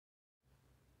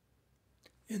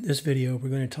In this video, we're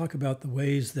going to talk about the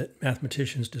ways that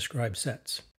mathematicians describe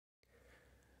sets.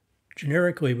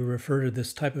 Generically, we refer to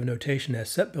this type of notation as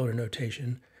set builder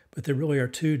notation, but there really are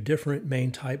two different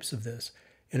main types of this.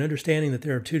 And understanding that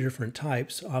there are two different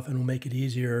types often will make it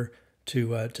easier to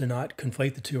not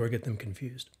conflate the two or get them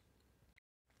confused.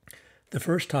 The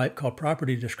first type, called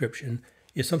property description,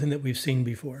 is something that we've seen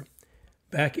before.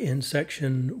 Back in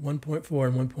section 1.4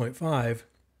 and 1.5,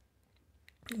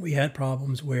 we had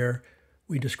problems where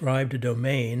we described a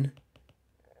domain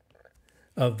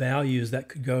of values that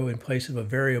could go in place of a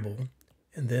variable,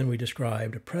 and then we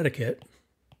described a predicate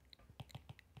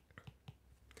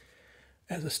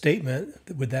as a statement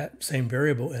with that same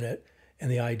variable in it,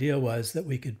 and the idea was that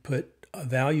we could put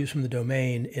values from the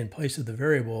domain in place of the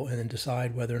variable and then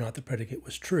decide whether or not the predicate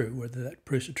was true, whether that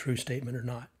proves a true statement or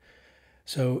not.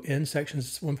 So in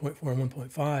sections 1.4 and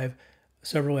 1.5,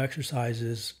 several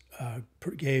exercises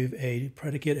gave a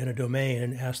predicate and a domain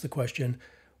and asked the question,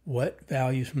 what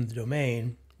values from the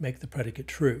domain make the predicate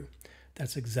true?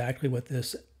 That's exactly what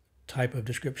this type of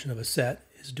description of a set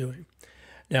is doing.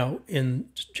 Now, in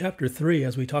chapter 3,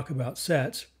 as we talk about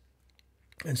sets,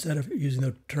 instead of using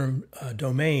the term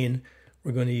domain,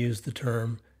 we're going to use the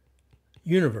term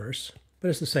universe,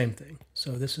 but it's the same thing.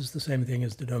 So this is the same thing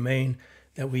as the domain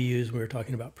that we use when we're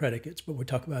talking about predicates, but we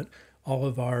talk about all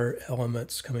of our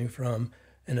elements coming from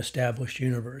an established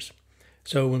universe.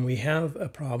 So when we have a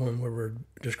problem where we're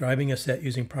describing a set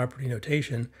using property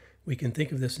notation, we can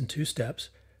think of this in two steps.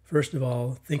 First of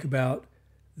all, think about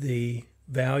the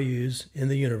values in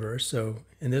the universe. So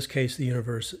in this case, the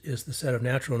universe is the set of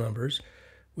natural numbers,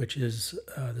 which is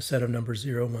the set of numbers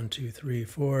 0, 1, 2, 3,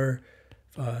 4,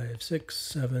 5, 6,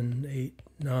 7, 8,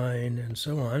 9, and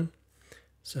so on.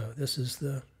 So this is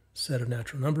the set of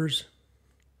natural numbers.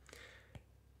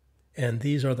 And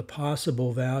these are the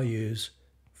possible values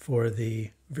for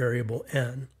the variable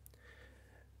n.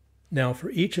 Now, for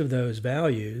each of those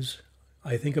values,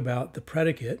 I think about the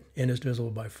predicate, n is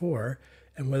divisible by 4,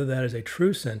 and whether that is a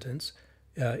true sentence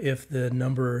if the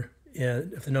number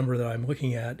that I'm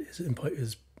looking at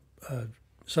is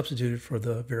substituted for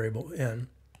the variable n.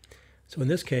 So in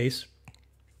this case,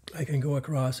 I can go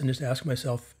across and just ask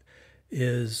myself,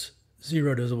 is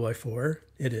 0 divisible by 4?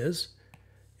 It is.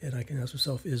 And I can ask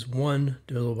myself, is 1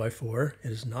 divisible by 4?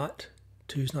 It is not.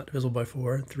 2 is not divisible by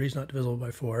 4. 3 is not divisible by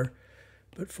 4.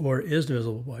 But 4 is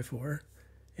divisible by 4.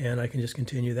 And I can just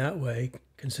continue that way,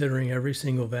 considering every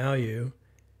single value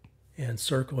and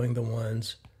circling the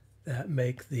ones that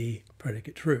make the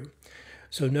predicate true.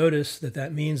 So notice that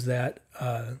that means that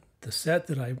the set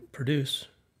that I produce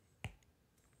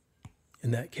in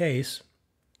that case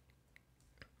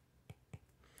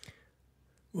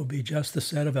will be just the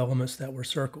set of elements that were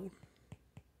circled.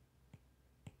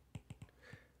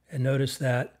 And notice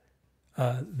that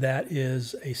that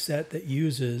is a set that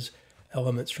uses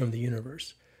elements from the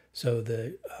universe. So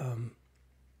the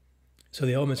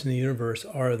elements in the universe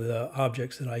are the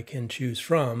objects that I can choose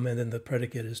from, and then the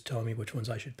predicate is telling me which ones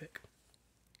I should pick.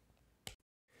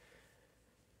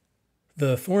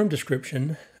 The form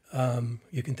description,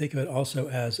 you can think of it also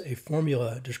as a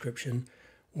formula description,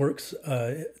 works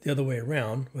the other way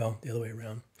around. Well, the other way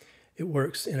around. It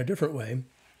works in a different way.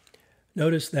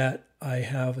 Notice that I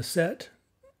have a set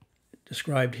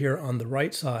described here on the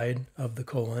right side of the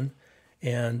colon,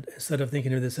 and instead of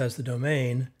thinking of this as the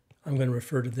domain, I'm going to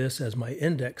refer to this as my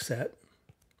index set.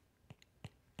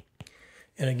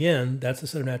 And again, that's a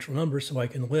set of natural numbers, so I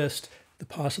can list the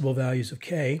possible values of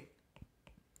k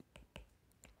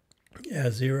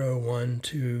as 0, 1,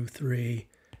 2, 3,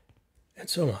 and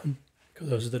so on, because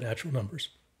those are the natural numbers.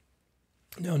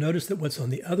 Now notice that what's on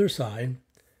the other side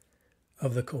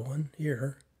of the colon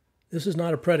here, this is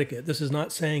not a predicate. This is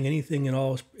not saying anything at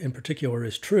all in particular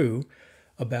is true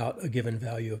about a given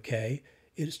value of k.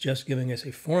 It's just giving us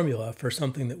a formula for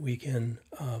something that we can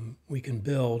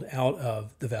build out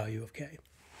of the value of k.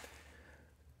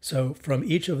 So from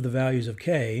each of the values of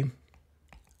k,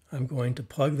 I'm going to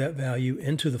plug that value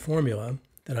into the formula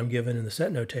that I'm given in the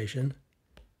set notation.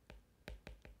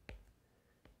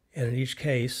 And in each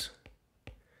case,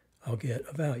 I'll get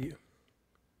a value.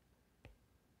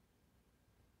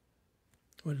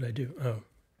 What did I do? Oh.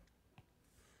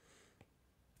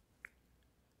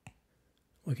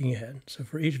 Looking ahead. So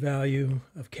for each value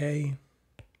of k,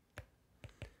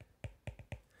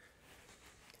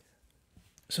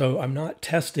 so I'm not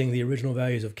testing the original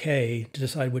values of k to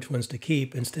decide which ones to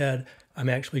keep. Instead, I'm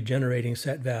actually generating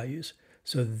set values.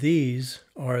 So these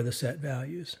are the set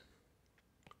values.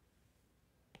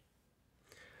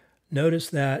 Notice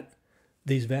that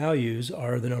these values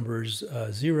are the numbers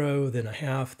 0, then a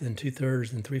half, then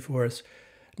 2/3, then 3/4.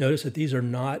 Notice that these are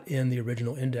not in the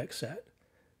original index set.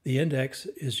 The index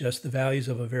is just the values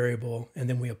of a variable, and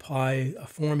then we apply a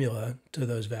formula to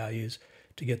those values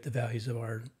to get the values of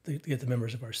to get the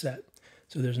members of our set.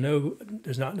 So there's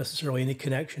not necessarily any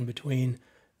connection between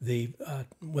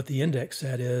what the index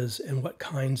set is and what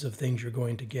kinds of things you're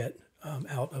going to get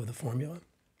out of the formula.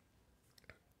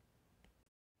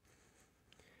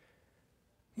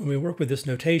 When we work with this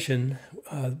notation,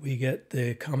 we get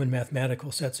the common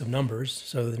mathematical sets of numbers.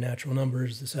 So the natural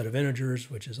numbers, the set of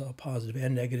integers, which is all positive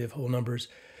and negative whole numbers.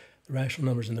 The rational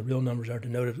numbers and the real numbers are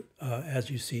denoted as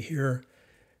you see here.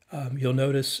 You'll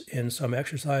notice in some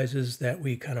exercises that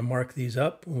we kind of mark these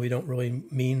up when we don't really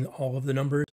mean all of the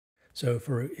numbers. So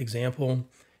for example,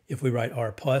 if we write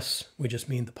R plus, we just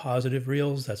mean the positive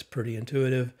reals. That's pretty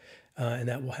intuitive, and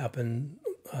that will happen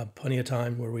plenty of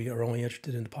time where we are only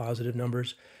interested in the positive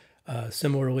numbers.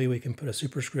 Similarly, we can put a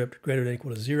superscript greater than or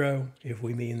equal to 0 if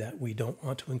we mean that we don't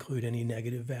want to include any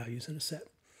negative values in a set.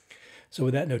 So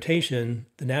with that notation,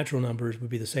 the natural numbers would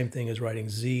be the same thing as writing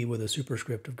z with a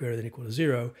superscript of greater than or equal to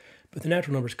 0, but the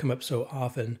natural numbers come up so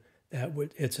often that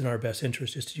it's in our best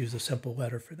interest just to use a simple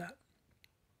letter for that.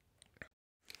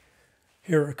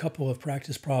 Here are a couple of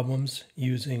practice problems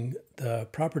using the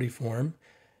property form.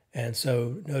 And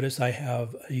so notice I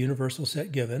have a universal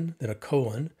set given, then a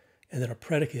colon, and then a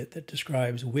predicate that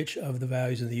describes which of the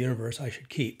values in the universe I should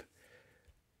keep.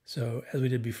 So as we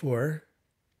did before,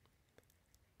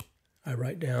 I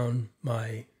write down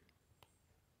my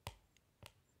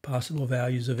possible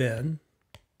values of n,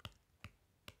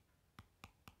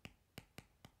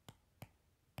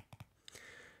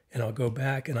 and I'll go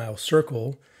back and I'll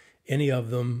circle any of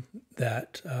them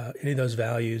that, any of those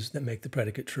values that make the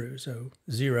predicate true. So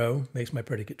 0 makes my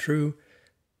predicate true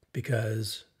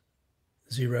because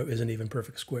 0 is an even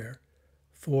perfect square.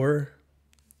 4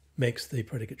 makes the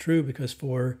predicate true because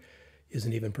 4 is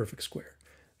an even perfect square.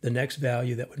 The next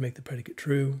value that would make the predicate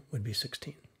true would be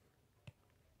 16.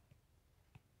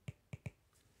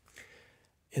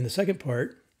 In the second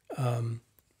part,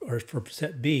 or for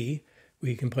set B,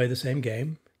 we can play the same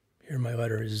game. Here my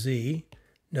letter is Z.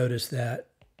 Notice that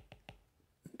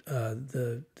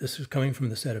this is coming from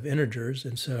the set of integers,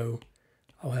 and so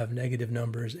I'll have negative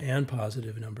numbers and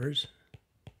positive numbers.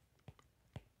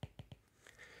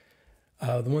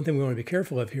 The one thing we want to be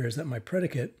careful of here is that my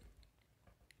predicate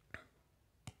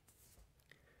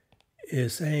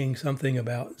is saying something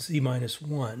about z minus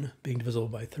 1 being divisible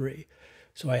by 3.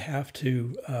 So I have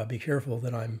to be careful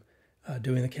that I'm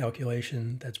doing the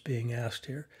calculation that's being asked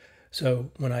here.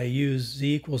 So when I use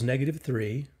z equals negative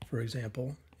 3, for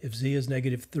example, if z is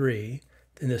negative 3,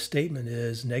 then the statement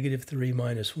is negative 3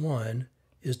 minus 1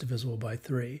 is divisible by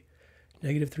 3.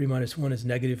 Negative 3 minus 1 is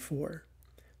negative 4.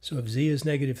 So if z is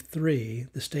negative 3,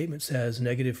 the statement says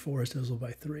negative 4 is divisible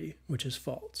by 3, which is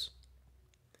false.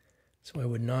 So I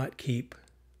would not keep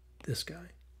this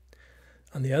guy.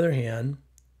 On the other hand,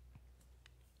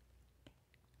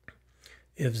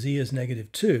 if z is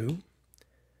negative 2,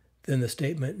 then the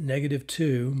statement negative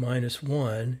 2 minus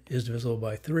 1 is divisible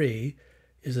by 3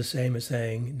 is the same as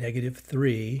saying negative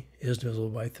 3 is divisible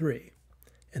by 3.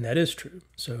 And that is true.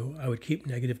 So I would keep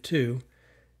negative 2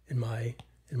 in my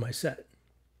set.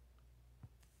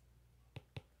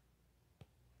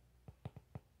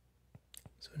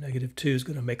 So negative 2 is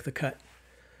going to make the cut.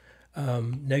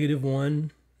 Negative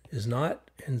 1 is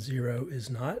not, and 0 is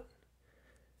not.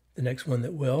 The next one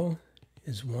that will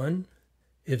is 1.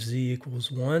 If z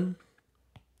equals 1,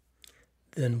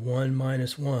 then 1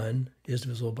 minus 1 is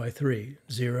divisible by 3.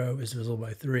 0 is divisible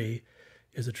by 3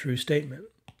 is a true statement.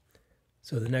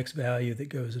 So the next value that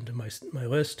goes into my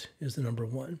list is the number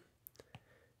 1.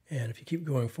 And if you keep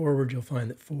going forward, you'll find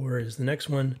that 4 is the next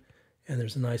one, and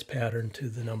there's a nice pattern to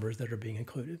the numbers that are being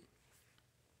included.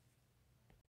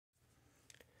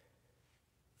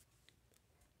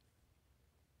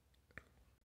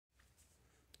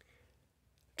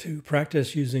 To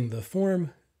practice using the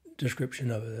form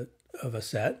description of a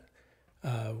set,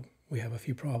 we have a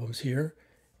few problems here.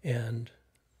 And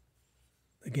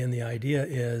again, the idea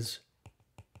is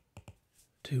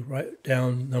to write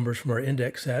down numbers from our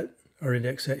index set. Our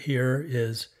index set here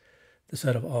is the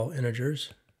set of all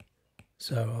integers.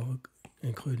 So I'll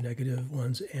include negative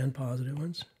ones and positive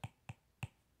ones.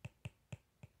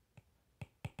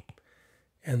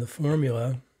 And the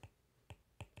formula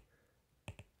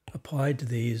applied to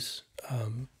these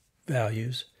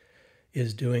values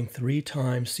is doing 3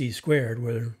 times c squared,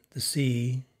 where the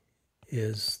c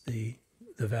is the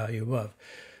value above.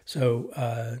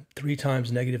 So 3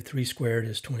 times negative 3 squared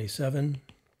is 27.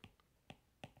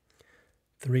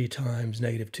 3 times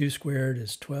negative 2 squared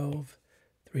is 12.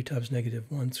 3 times negative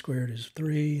 1 squared is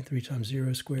 3. 3 times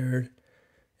 0 squared.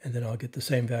 And then I'll get the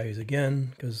same values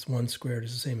again, because 1 squared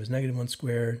is the same as negative 1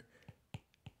 squared,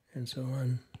 and so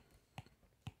on.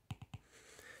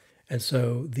 And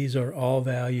so these are all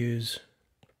values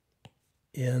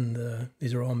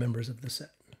these are all members of the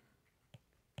set.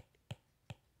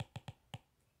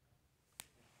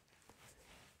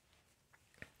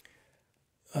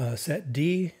 Set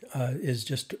D is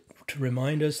just to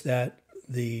remind us that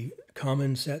the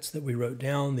common sets that we wrote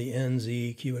down, the N,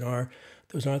 Z, Q, and R,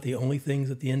 those aren't the only things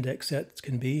that the index sets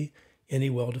can be. Any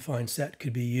well-defined set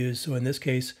could be used. So in this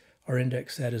case, our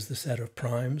index set is the set of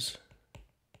primes.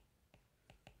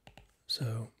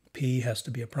 So P has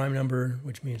to be a prime number,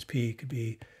 which means P could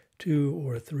be 2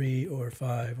 or 3 or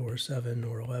 5 or 7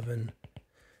 or 11, and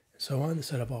so on, the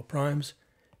set of all primes.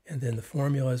 And then the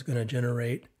formula is going to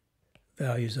generate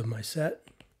values of my set.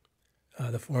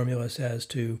 The formula says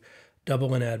to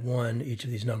double and add 1 each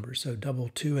of these numbers. So double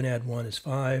 2 and add 1 is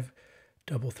 5,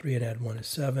 double 3 and add 1 is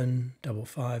 7, double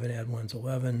 5 and add 1 is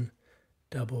 11,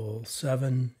 double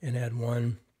 7 and add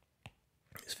 1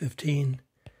 is 15,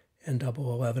 and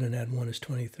double 11 and add 1 is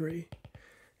 23.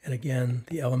 And again,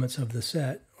 the elements of the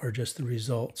set are just the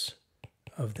results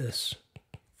of this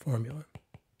formula.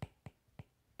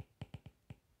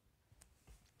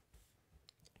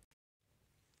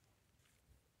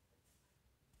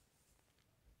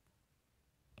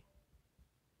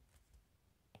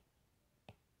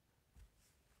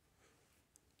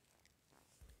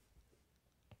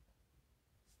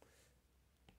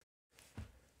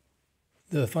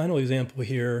 The final example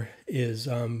here is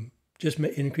just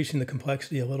increasing the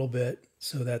complexity a little bit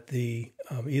so that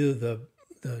either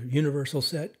the universal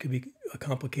set could be a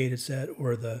complicated set,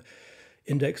 or the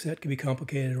index set could be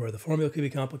complicated, or the formula could be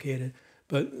complicated.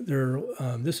 But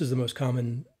this is the most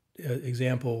common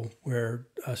example where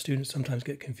students sometimes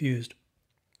get confused.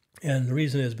 And the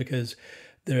reason is because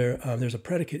there's a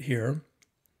predicate here.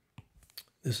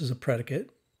 This is a predicate.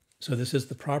 So this is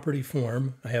the property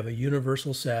form. I have a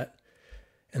universal set,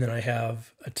 and then I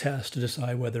have a test to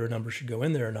decide whether a number should go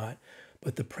in there or not.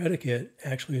 But the predicate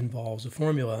actually involves a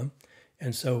formula,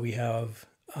 and so we have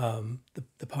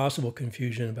the possible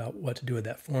confusion about what to do with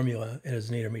that formula as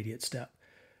an intermediate step.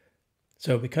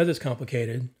 So because it's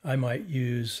complicated, I might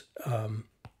use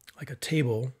like a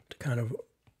table to kind of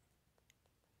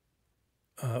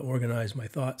organize my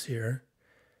thoughts here.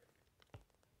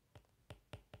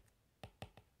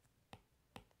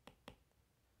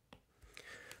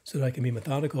 So that I can be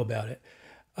methodical about it.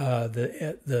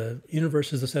 The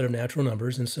universe is a set of natural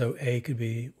numbers, and so A could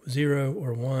be 0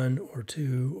 or 1 or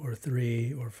 2 or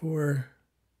 3 or 4,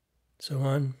 so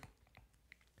on.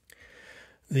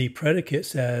 The predicate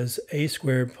says A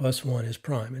squared plus 1 is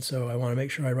prime, and so I want to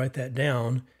make sure I write that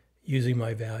down using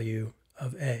my value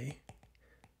of A.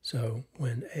 So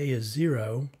when A is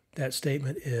 0, that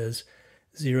statement is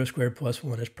 0 squared plus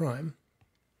 1 is prime.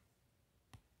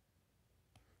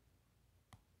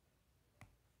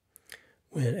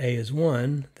 When A is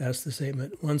 1, that's the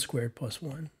statement 1 squared plus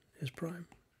 1 is prime.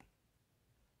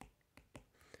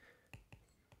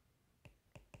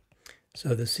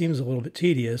 So this seems a little bit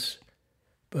tedious,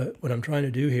 but what I'm trying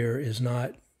to do here is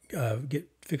not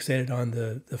get fixated on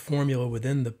the formula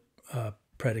within the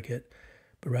predicate,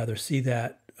 but rather see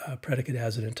that predicate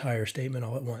as an entire statement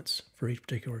all at once for each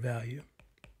particular value.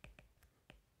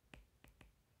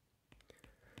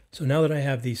 So now that I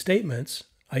have these statements,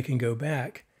 I can go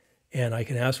back and I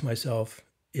can ask myself,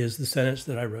 is the sentence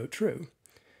that I wrote true?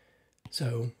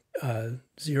 So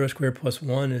 0 squared plus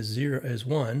 1 is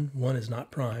 1. 1 is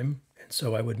not prime, and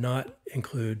so I would not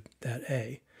include that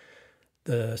A.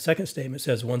 The second statement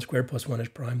says 1 squared plus 1 is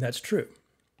prime. That's true.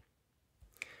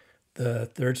 The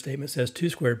third statement says 2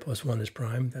 squared plus 1 is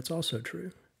prime. That's also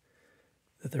true.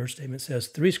 The third statement says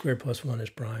 3 squared plus 1 is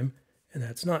prime, and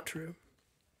that's not true.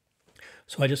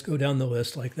 So I just go down the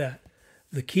list like that.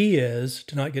 The key is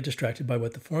to not get distracted by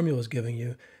what the formula is giving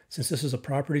you. Since this is a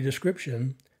property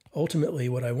description, ultimately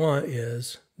what I want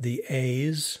is the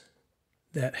A's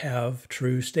that have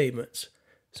true statements.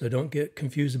 So don't get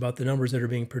confused about the numbers that are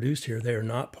being produced here. They are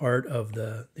not part of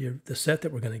the set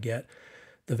that we're going to get.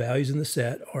 The values in the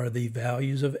set are the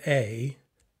values of A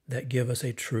that give us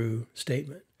a true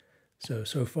statement.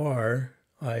 So far,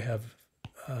 I have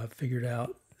figured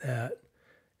out that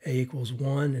A equals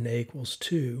 1 and A equals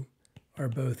 2 are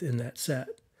both in that set.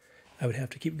 I would have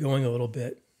to keep going a little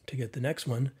bit to get the next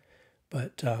one,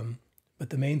 but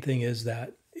the main thing is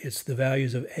that it's the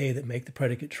values of A that make the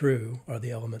predicate true are the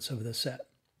elements of the set.